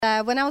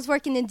when I was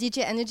working in DG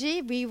Energy,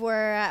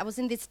 I was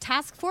in this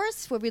task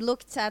force where we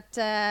looked at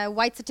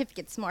white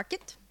certificates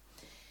market.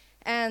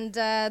 And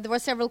there were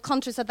several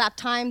countries at that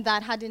time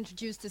that had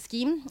introduced the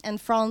scheme,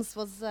 and France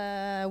was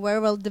very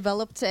well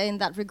developed in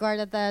that regard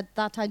at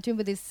that time too,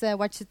 with this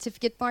white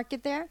certificate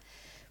market there.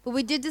 But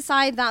we did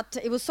decide that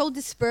it was so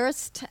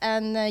dispersed,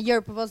 and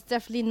Europe was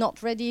definitely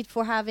not ready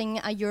for having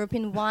a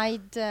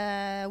European-wide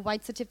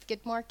white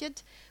certificate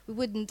market. We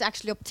wouldn't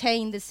actually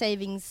obtain the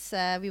savings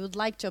we would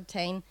like to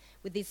obtain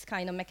with this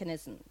kind of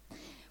mechanism.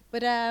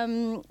 But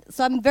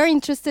so I'm very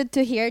interested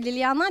to hear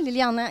Liliana.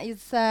 Liliana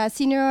is a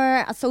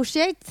senior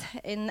associate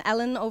in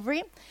Allen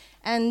Overy,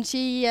 and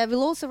she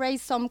will also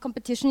raise some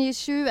competition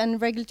issue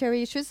and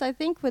regulatory issues, I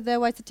think, with the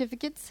white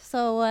certificates.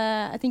 So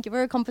I think you're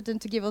very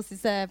competent to give us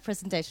this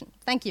presentation.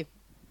 Thank you.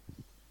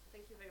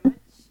 Thank you very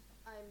much.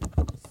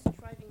 I'm just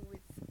striving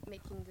with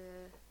making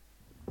the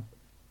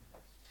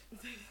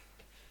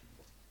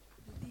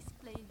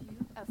display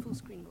view a full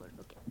screen mode.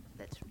 Okay,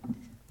 that's right.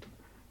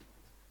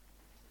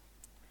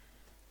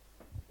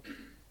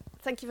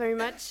 Thank you very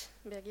much,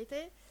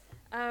 Birgitte.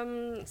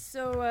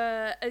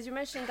 As you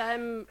mentioned,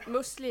 I'm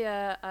mostly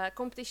a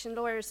competition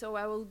lawyer, so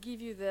I will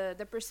give you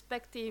the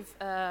perspective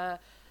of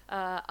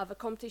a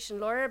competition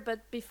lawyer.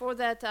 But before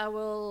that, I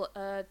will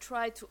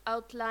try to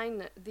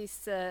outline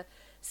this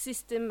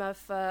system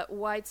of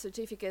white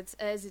certificates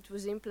as it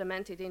was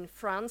implemented in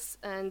France,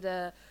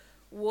 and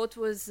what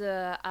was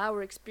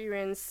our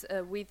experience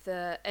with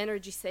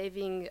energy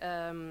saving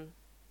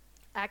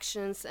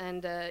actions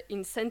and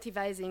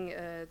incentivizing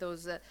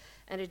those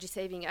energy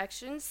saving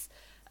actions.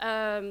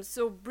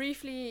 So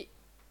briefly,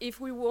 if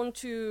we want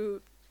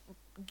to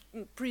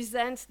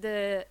present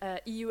the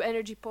EU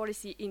energy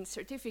policy in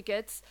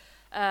certificates,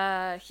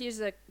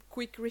 here's a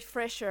quick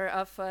refresher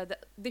of the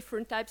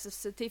different types of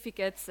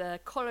certificates,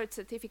 colored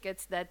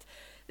certificates that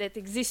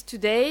exist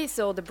today.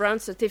 So the brown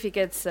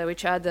certificates,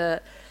 which are the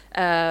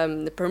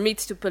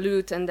permits to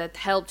pollute and that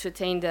help to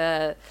attain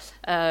the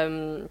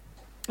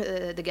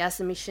gas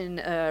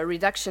emission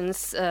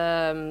reductions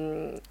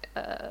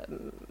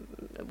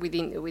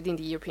within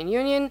the European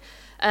Union.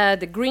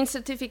 The green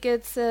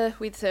certificates,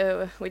 which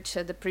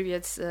the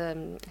previous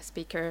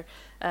speaker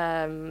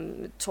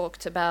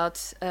talked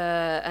about,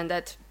 and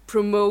that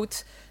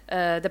promote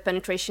the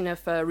penetration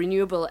of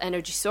renewable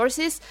energy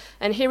sources.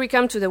 And here we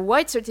come to the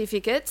white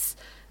certificates,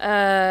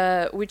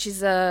 which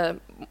is a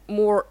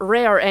more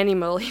rare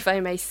animal, if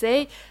I may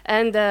say,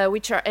 and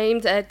which are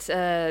aimed at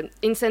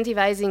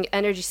incentivizing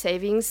energy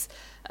savings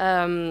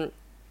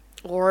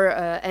or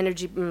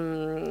energy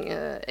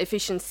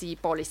efficiency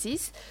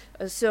policies.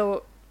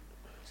 So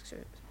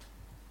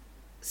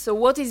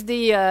what is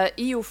the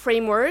EU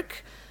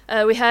framework?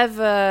 We have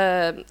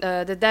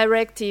the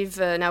directive,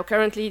 now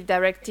currently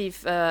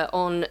directive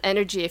on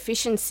energy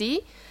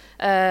efficiency,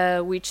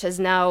 which has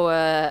now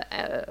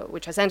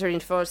which has entered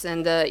into force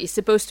and is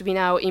supposed to be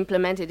now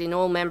implemented in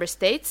all member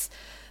states.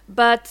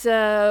 But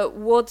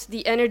what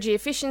the energy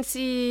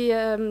efficiency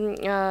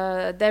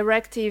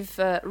directive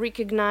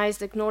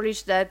recognized,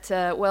 acknowledged that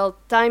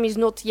time is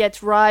not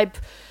yet ripe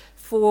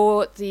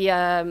for the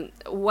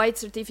white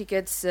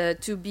certificates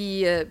to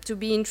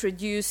be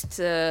introduced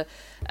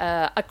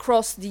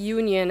across the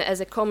union as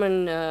a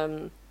common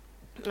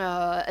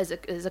as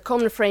a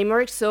common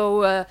framework.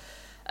 So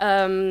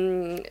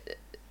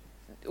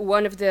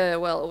one of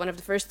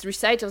the first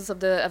recitals of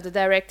the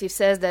directive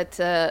says that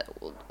the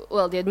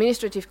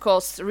administrative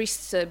costs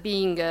risks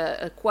being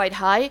quite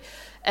high,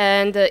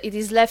 and it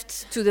is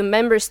left to the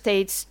member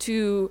states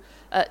to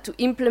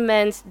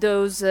implement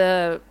those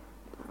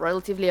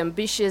relatively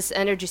ambitious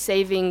energy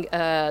saving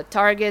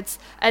targets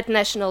at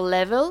national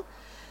level.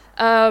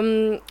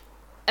 And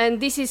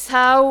this is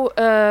how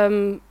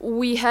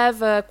we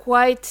have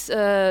quite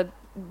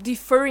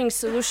differing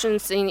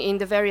solutions in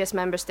the various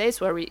member states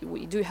where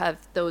we do have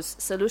those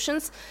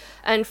solutions.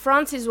 And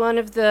France is one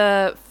of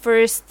the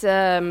first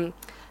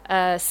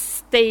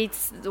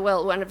states,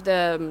 one of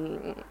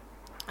the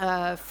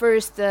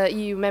first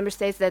EU member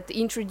states that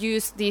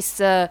introduced this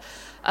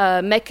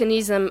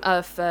mechanism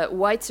of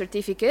white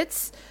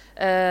certificates.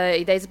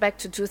 It dates back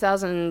to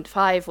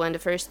 2005 when the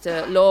first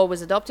law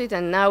was adopted,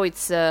 and now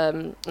it's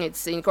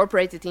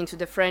incorporated into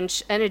the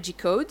French Energy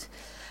Code.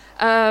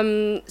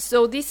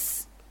 So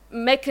this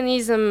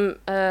mechanism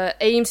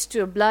aims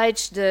to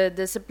oblige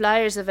the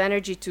suppliers of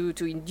energy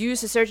to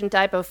induce a certain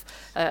type of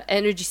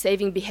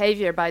energy-saving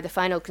behavior by the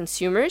final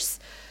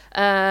consumers.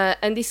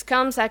 And this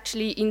comes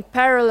actually in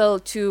parallel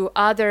to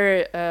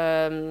other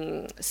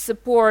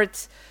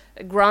support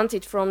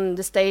granted from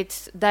the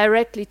state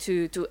directly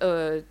to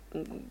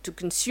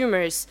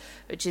consumers,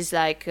 which is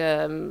like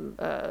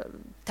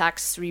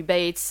tax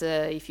rebates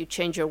if you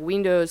change your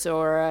windows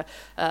or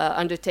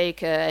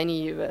undertake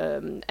any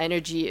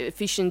energy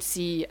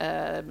efficiency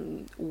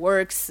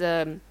works,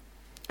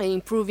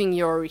 improving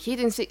your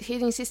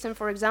heating system,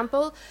 for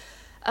example.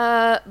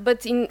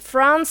 But in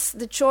France,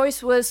 the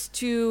choice was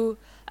to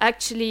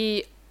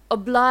actually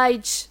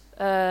oblige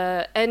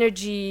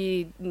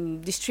energy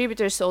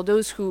distributors, or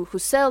those who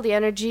sell the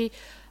energy,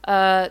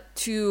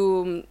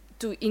 to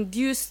to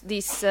induce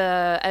this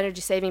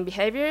energy-saving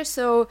behavior.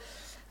 So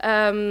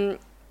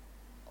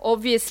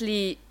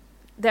obviously,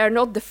 they're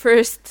not the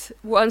first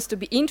ones to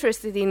be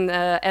interested in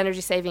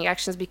energy-saving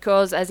actions,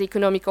 because as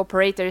economic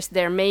operators,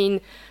 their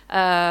main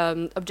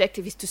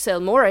objective is to sell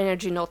more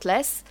energy, not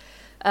less.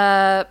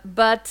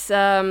 But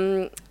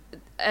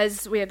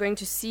as we are going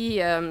to see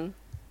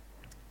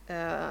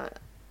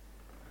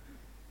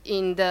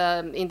in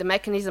the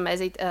mechanism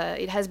as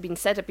it has been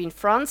set up in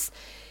France,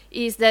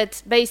 is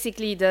that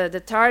basically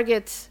the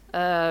target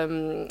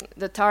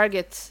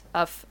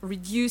of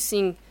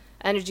reducing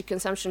energy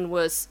consumption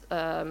was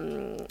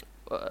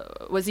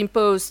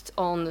imposed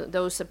on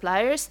those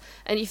suppliers,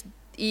 and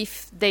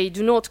if they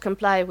do not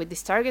comply with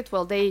this target,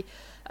 well, they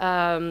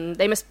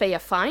must pay a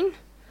fine,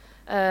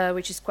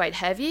 which is quite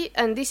heavy,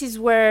 and this is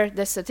where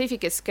the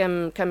certificates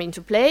come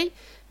into play,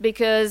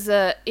 because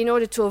in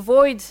order to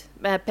avoid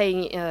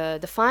paying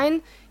the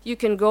fine, you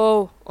can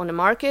go on the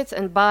market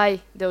and buy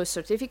those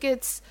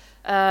certificates,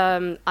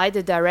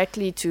 either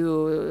directly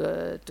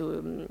to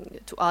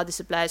other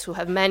suppliers who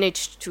have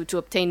managed to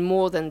obtain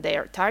more than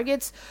their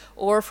targets,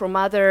 or from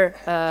other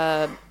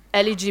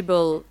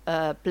eligible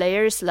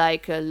players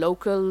like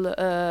local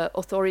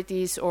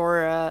authorities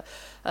or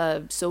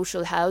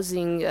social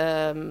housing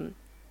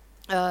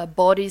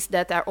bodies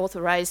that are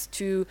authorized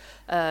to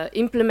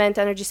implement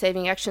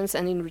energy-saving actions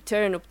and in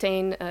return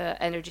obtain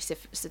energy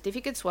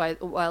certificates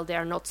while they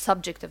are not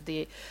subject of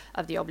the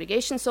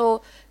obligation.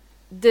 So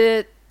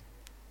the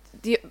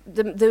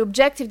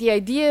objective, the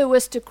idea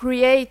was to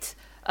create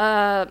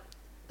a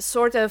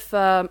sort of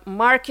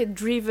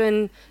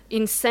market-driven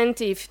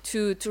incentive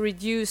to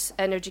reduce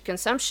energy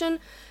consumption.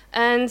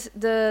 And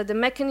the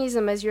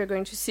mechanism, as you're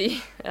going to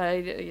see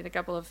in a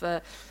couple of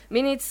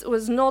minutes,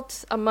 was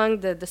not among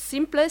the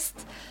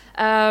simplest.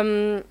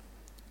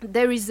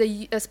 There is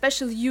a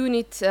special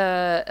unit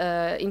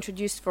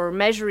introduced for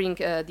measuring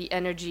the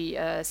energy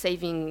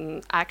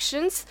saving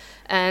actions,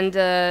 and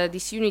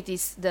this unit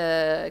is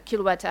the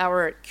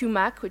kilowatt-hour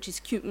CUMAC, which is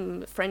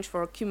French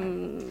for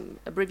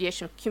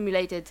abbreviation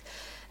accumulated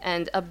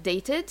and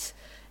updated.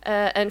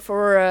 And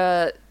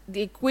for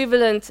the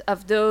equivalent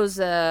of those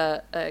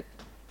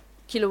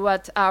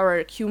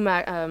kilowatt-hour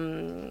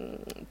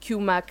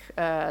CUMAC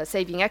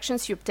saving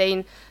actions, you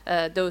obtain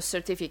those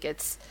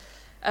certificates.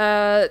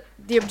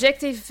 The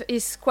objective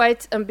is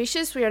quite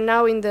ambitious. We are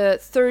now in the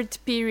third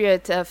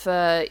period of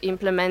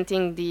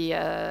implementing the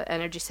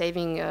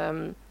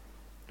energy-saving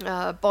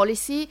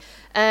policy,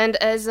 and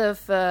as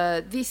of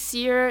this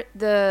year,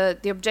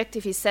 the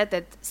objective is set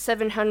at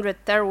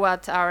 700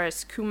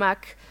 terawatt-hours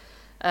CUMAC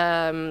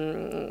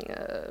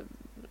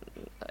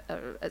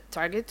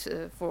target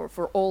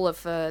for all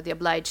of the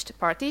obliged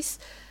parties.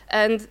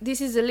 And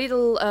this is a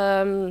little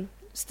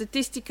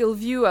statistical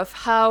view of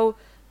how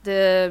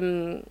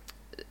the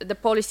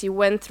policy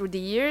went through the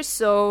years.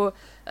 So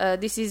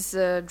this is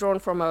drawn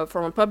from a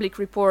public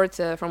report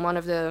from one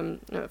of the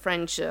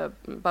French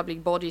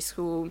public bodies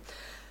who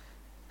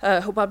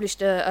published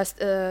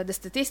the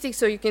statistics.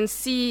 So you can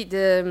see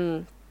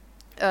the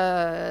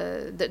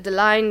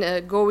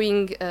line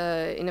going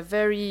in a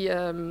very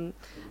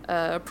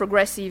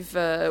progressive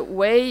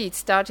way. It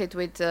started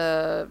with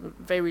a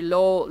very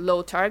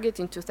low target.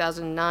 In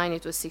 2009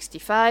 it was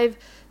 65.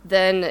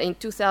 Then in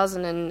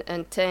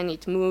 2010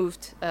 it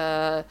moved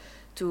to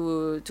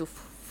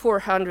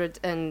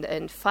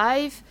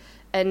 405,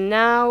 and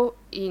now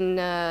in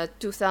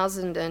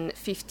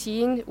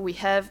 2015 we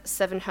have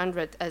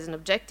 700 as an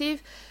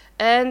objective,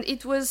 and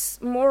it was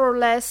more or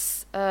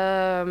less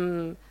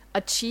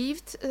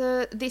achieved,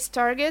 this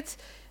target,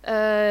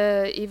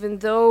 even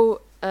though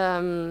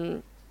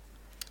the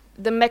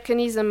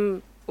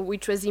mechanism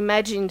which was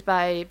imagined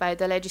by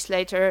the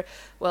legislator,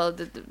 well,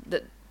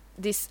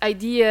 this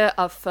idea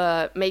of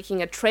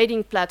making a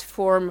trading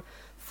platform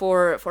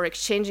for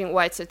exchanging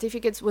white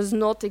certificates was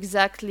not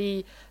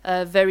exactly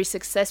very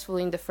successful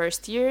in the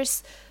first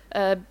years.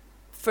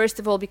 First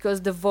of all,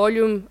 because the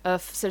volume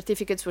of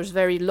certificates was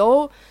very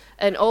low,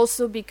 and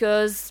also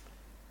because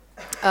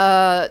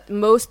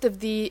most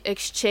of the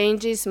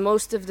exchanges,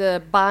 most of the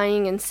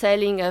buying and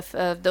selling of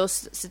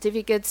those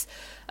certificates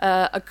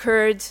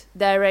occurred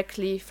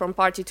directly from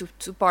party to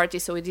party,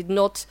 so it did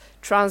not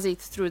transit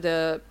through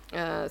the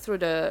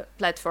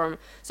platform.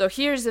 So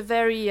here's a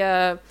very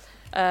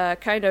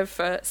kind of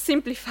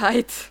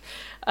simplified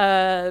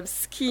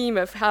scheme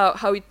of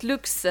how it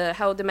looks,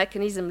 how the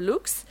mechanism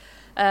looks.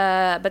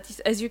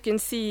 But as you can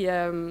see,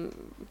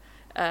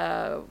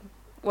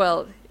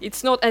 well,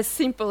 it's not as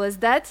simple as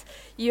that.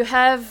 You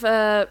have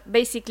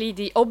basically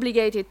the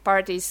obligated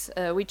parties,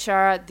 which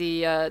are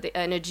the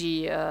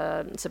energy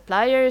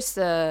suppliers,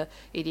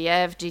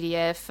 EDF,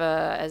 GDF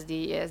as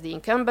the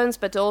incumbents,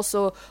 but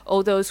also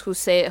all those who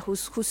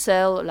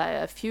sell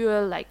like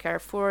fuel, like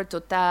Carrefour,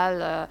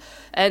 Total,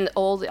 and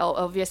all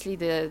obviously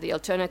the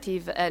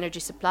alternative energy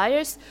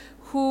suppliers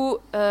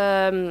who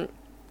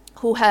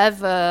have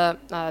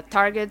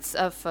targets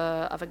of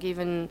a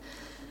given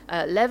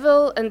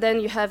level, and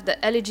then you have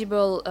the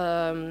eligible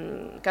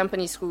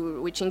companies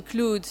which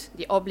include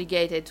the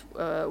obligated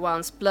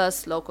ones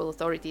plus local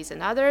authorities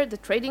and other, the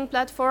trading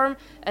platform,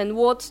 and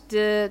what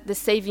the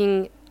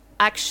saving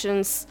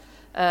actions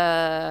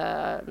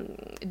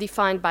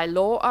defined by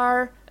law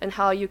are, and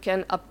how you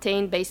can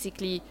obtain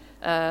basically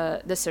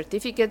the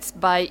certificates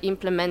by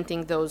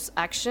implementing those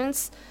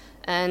actions.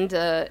 And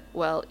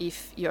well,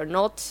 if you're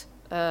not,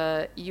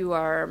 you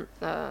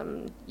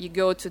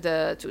go to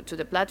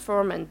the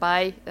platform and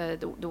buy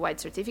the white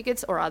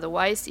certificates, or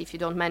otherwise, if you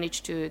don't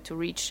manage to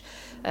reach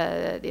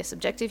this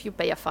objective, you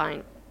pay a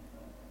fine.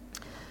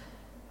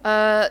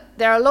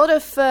 There are a lot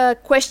of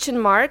question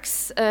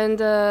marks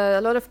and a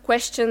lot of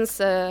questions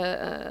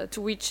to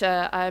which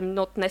I'm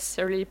not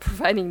necessarily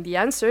providing the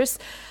answers,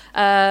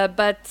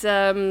 but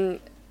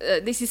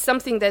this is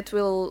something that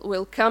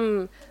will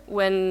come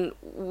when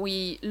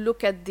we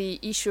look at the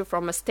issue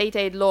from a state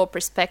aid law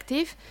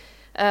perspective,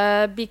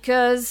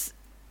 because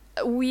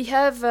we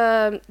have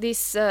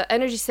this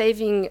energy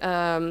saving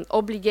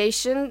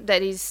obligation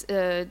that is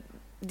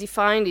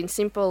defined in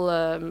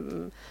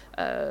simple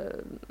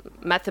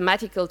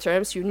mathematical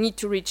terms. You need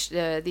to reach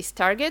this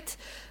target,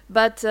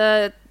 but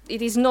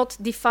it is not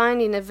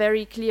defined in a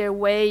very clear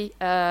way.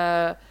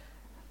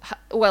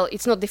 Well,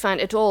 it's not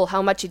defined at all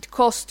how much it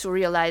costs to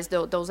realize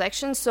those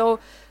actions. So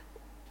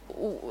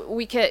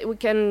we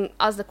can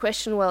ask the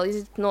question, well,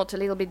 is it not a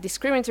little bit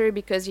discriminatory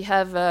because you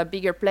have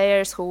bigger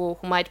players who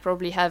might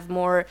probably have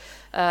more,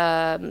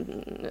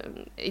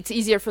 it's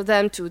easier for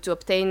them to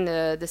obtain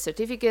the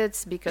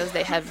certificates because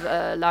they have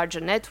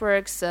larger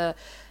networks,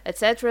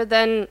 etc.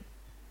 Then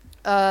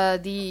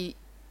the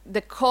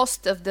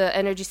cost of the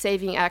energy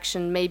saving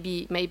action may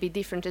be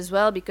different as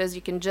well, because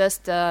you can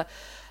just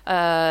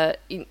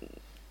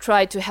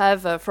try to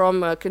have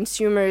from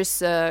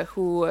consumers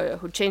who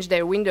change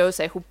their windows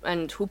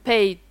and who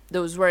pay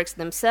those works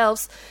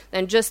themselves,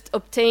 and just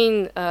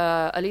obtain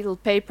a little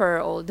paper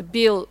or the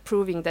bill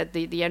proving that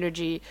the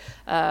energy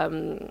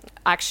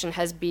action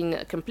has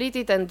been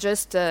completed, and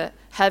just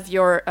have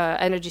your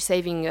energy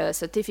saving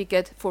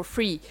certificate for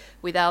free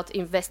without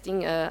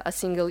investing a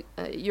single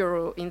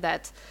euro in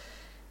that.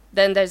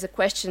 Then there's a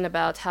question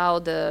about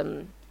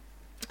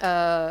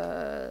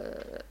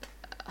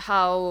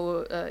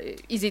how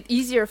is it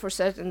easier for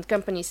certain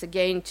companies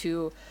again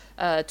to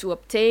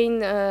obtain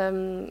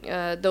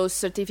those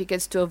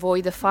certificates to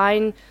avoid the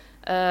fine,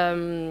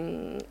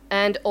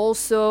 and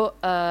also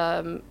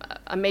a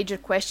major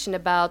question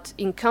about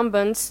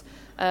incumbents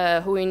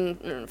who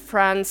in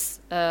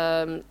France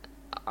can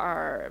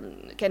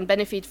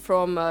benefit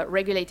from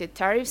regulated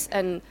tariffs,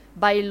 and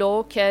by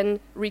law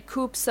can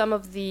recoup some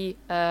of the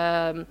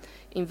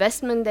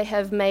investment they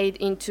have made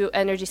into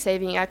energy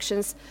saving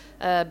actions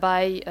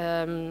by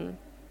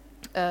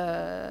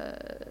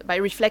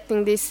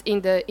reflecting this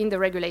in the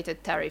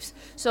regulated tariffs.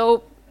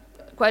 So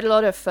quite a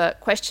lot of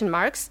question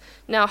marks.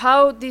 Now,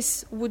 how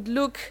this would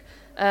look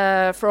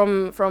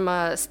from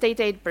a state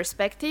aid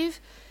perspective,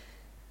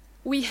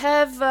 we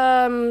have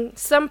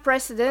some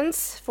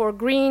precedents for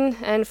green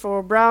and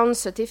for brown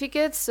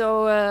certificates.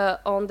 So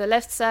on the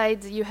left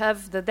side, you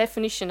have the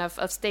definition of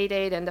state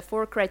aid and the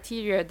 4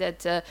 criteria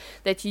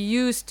that you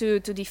use to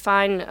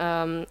define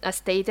a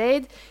state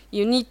aid.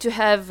 You need to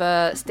have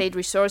state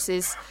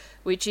resources,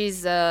 which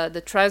is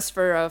the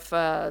transfer of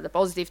the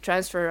positive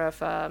transfer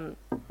of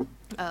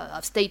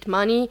state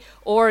money,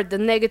 or the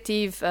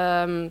negative.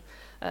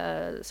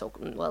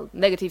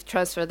 Negative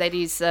transfer, that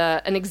is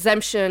an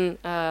exemption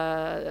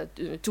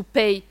to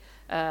pay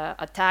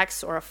a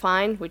tax or a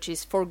fine, which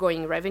is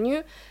foregoing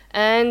revenue.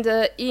 And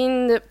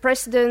in the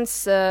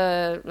precedents,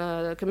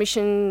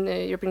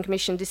 European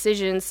Commission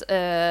decisions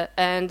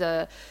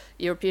and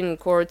European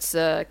Court's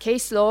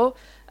case law,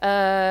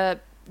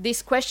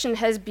 this question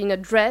has been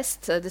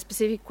addressed, the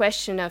specific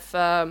question of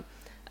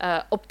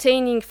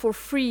obtaining for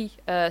free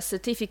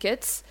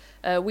certificates,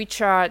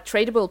 which are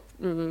tradable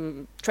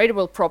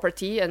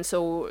property, and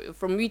so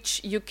from which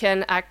you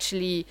can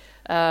actually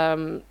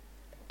gain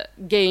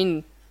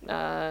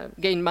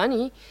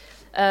money.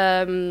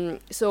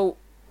 So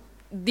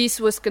this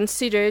was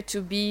considered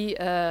to be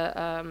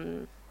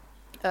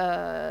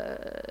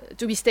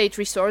state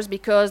resource,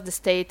 because the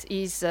state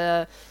is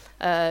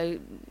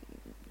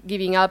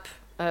giving up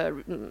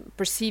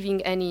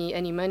perceiving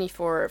any money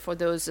for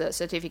those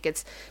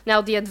certificates.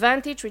 Now, the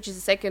advantage, which is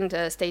the second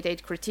state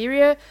aid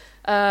criteria,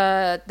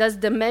 does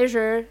the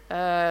measure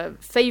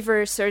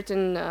favor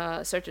certain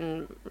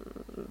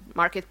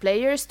market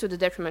players to the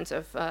detriment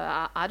of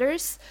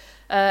others?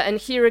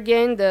 And here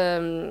again,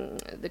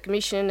 the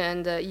Commission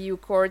and the EU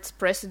Court's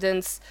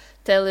precedents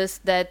tell us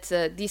that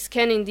this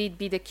can indeed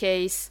be the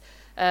case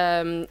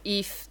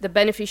if the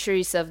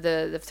beneficiaries of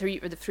the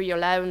free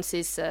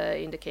allowances,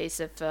 in the case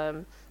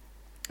of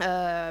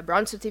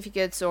brown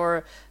certificates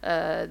or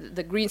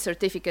the green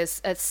certificates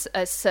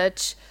as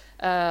such,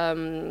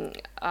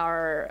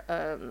 are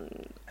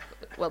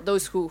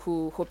those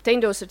who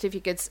obtain those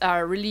certificates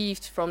are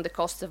relieved from the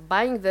cost of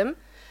buying them,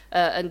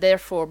 and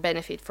therefore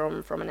benefit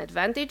from an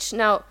advantage.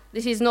 Now,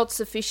 this is not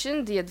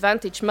sufficient. The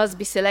advantage must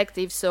be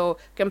selective. So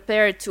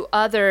compared to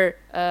other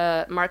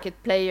market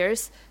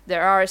players,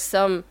 there are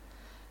some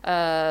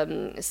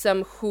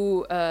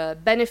who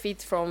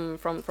benefit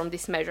from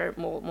this measure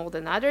more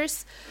than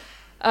others.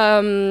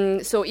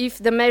 So if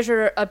the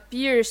measure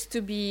appears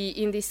to be,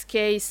 in this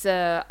case,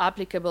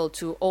 applicable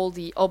to all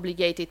the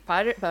obligated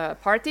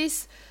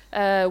parties,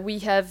 we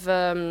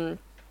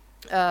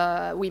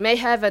may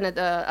have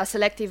a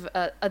selective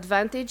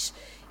advantage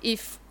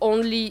if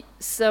only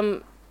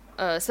some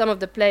of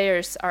the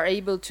players are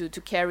able to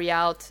carry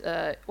out,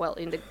 well,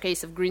 in the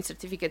case of green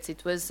certificates,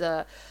 it was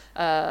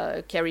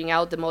carrying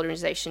out the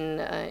modernization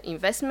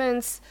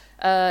investments.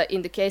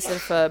 In the case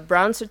of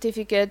brown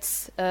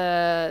certificates,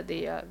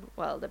 the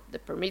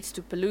permits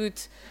to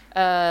pollute,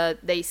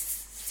 they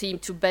seem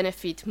to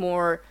benefit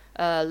more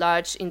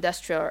large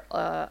industrial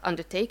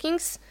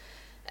undertakings.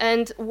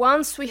 And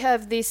once we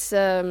have this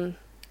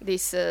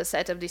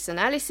set of this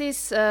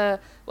analysis,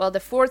 the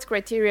fourth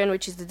criterion,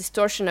 which is the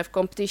distortion of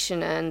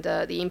competition and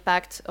the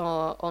impact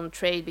on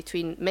trade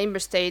between member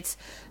states,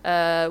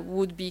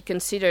 would be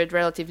considered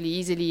relatively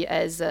easily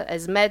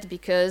as met,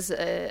 because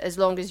as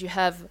long as you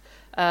have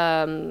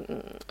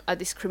a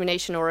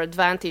discrimination or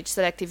advantage,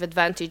 selective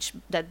advantage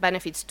that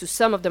benefits to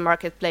some of the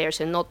market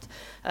players and not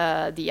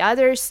the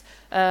others,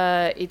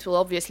 it will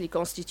obviously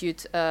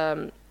constitute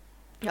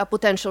a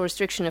potential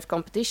restriction of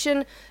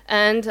competition,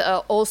 and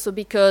also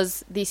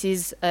because this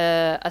is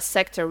a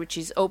sector which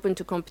is open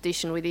to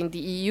competition within the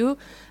EU,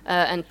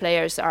 and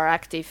players are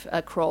active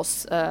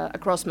across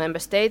member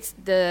states.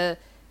 The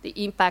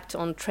impact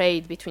on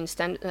trade between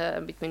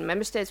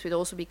member states would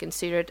also be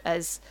considered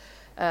as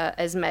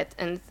met.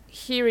 And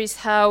here is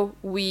how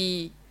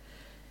we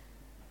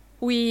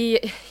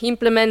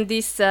implement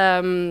this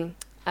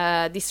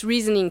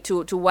reasoning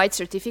to white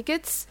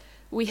certificates.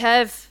 We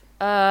have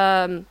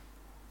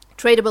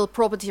tradable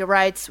property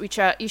rights which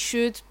are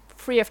issued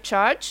free of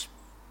charge.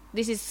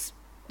 This is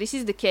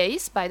the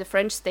case by the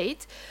French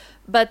state,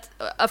 but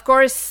of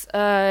course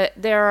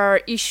they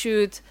are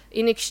issued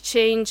in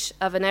exchange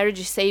of an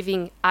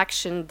energy-saving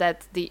action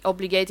that the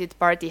obligated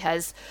party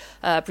has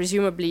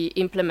presumably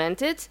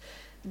implemented.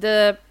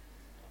 The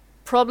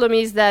problem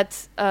is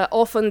that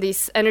often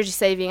this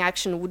energy-saving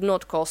action would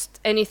not cost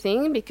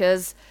anything,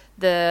 because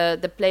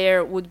the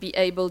player would be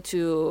able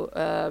to,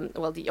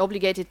 the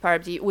obligated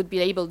party would be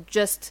able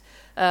just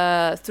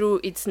through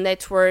its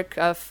network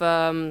of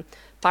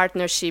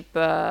partnership,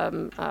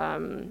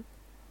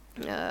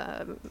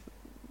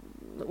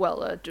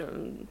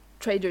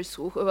 traders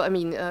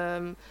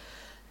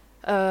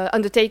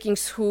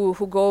undertakings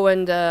who go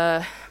and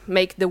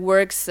make the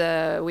works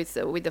with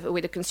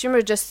the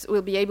consumer, just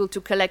will be able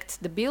to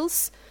collect the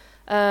bills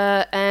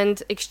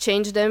and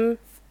exchange them,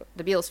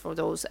 the bills for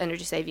those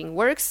energy-saving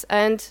works,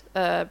 and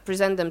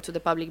present them to the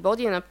public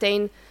body and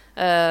obtain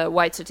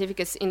white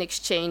certificates in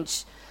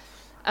exchange.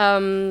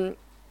 The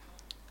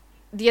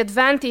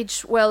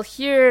advantage, well,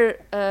 here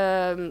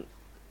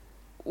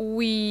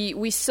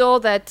we saw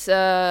that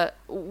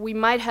we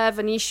might have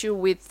an issue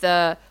with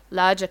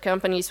larger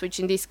companies, which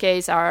in this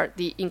case are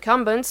the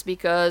incumbents,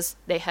 because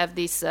they have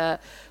this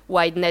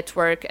wide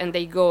network and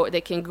they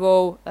can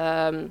go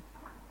and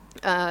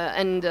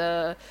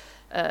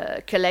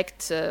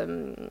collect,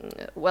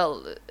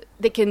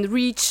 they can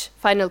reach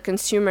final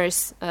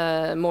consumers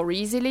more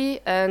easily,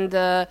 and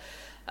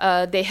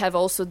they have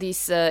also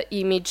this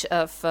image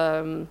of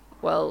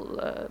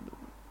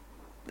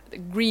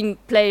green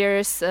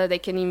players. They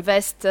can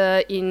invest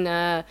in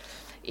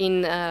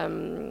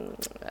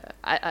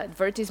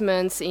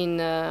advertisements, in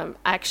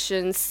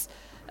actions,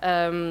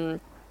 and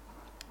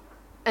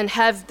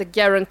have the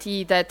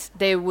guarantee that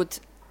they would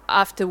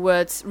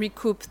afterwards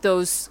recoup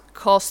those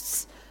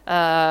costs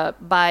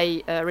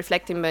by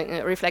reflecting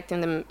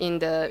them in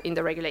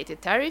the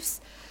regulated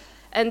tariffs.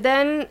 And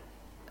then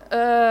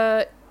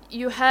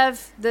you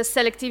have the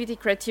selectivity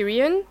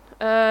criterion.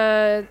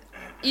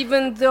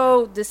 Even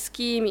though the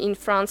scheme in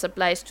France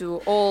applies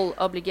to all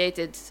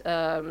obligated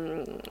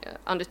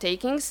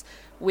undertakings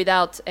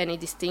without any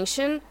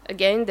distinction,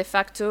 again, de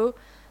facto,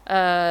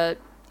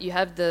 you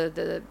have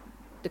the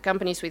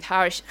companies with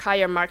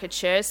higher market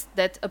shares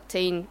that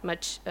obtain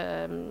much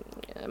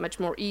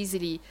more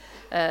easily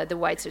the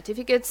white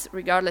certificates,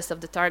 regardless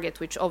of the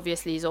target, which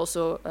obviously is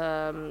also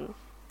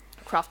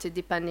crafted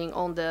depending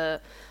on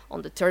the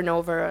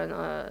turnover and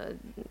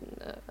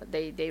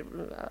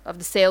of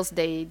the sales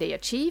they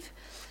achieve.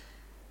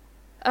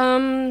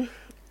 And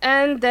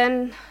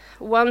then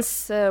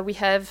once we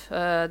have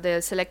the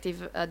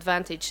selective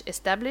advantage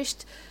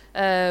established,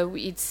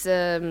 it's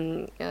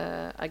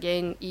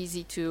again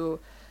easy to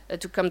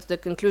come to the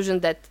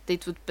conclusion that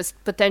it would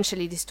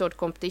potentially distort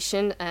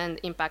competition and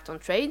impact on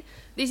trade.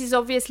 This is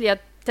obviously a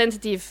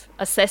tentative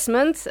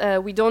assessment.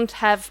 We don't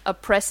have a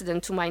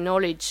precedent, to my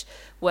knowledge,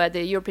 where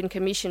the European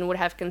Commission would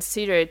have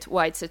considered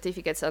white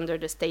certificates under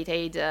the state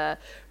aid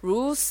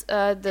rules.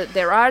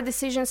 There are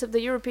decisions of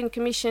the European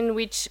Commission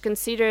which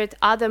considered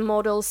other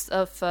models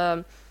of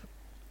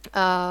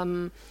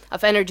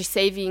energy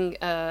saving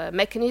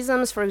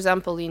mechanisms, for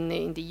example,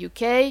 in the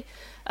UK,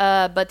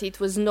 but it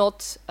was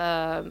not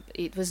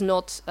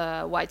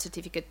a white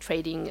certificate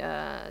trading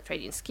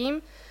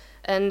scheme.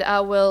 And I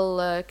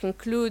will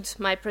conclude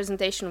my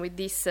presentation with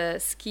this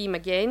scheme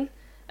again,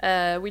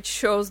 which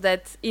shows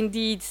that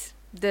indeed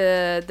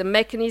the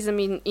mechanism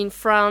in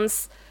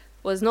France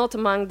was not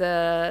among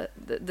the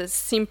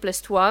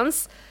simplest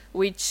ones,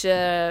 which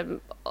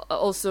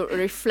also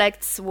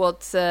reflects what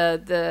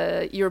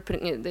the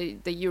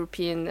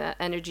European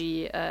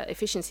Energy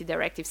Efficiency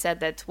Directive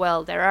said, that,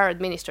 well, there are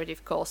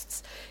administrative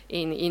costs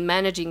in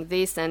managing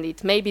this, and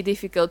it may be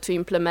difficult to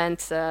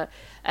implement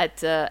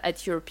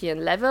at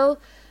European level.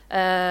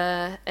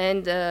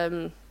 And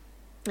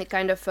it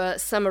kind of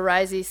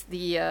summarizes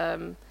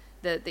the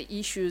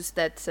issues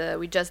that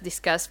we just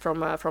discussed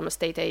from a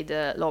state aid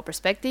law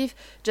perspective.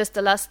 Just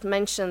a last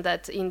mention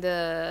that in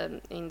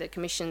the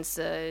Commission's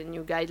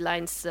new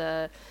guidelines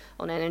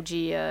on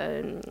energy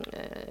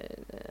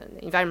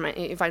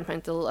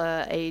environmental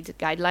aid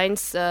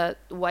guidelines,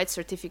 white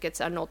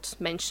certificates are not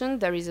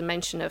mentioned. There is a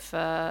mention of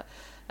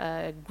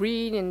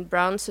green and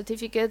brown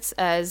certificates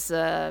as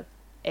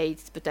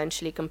aids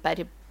potentially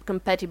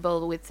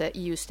compatible with the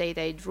EU state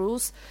aid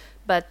rules,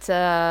 but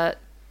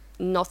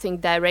nothing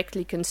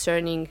directly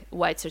concerning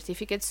white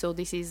certificates. So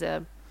this is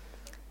an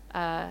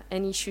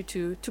issue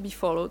to be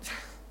followed.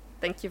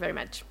 Thank you very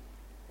much.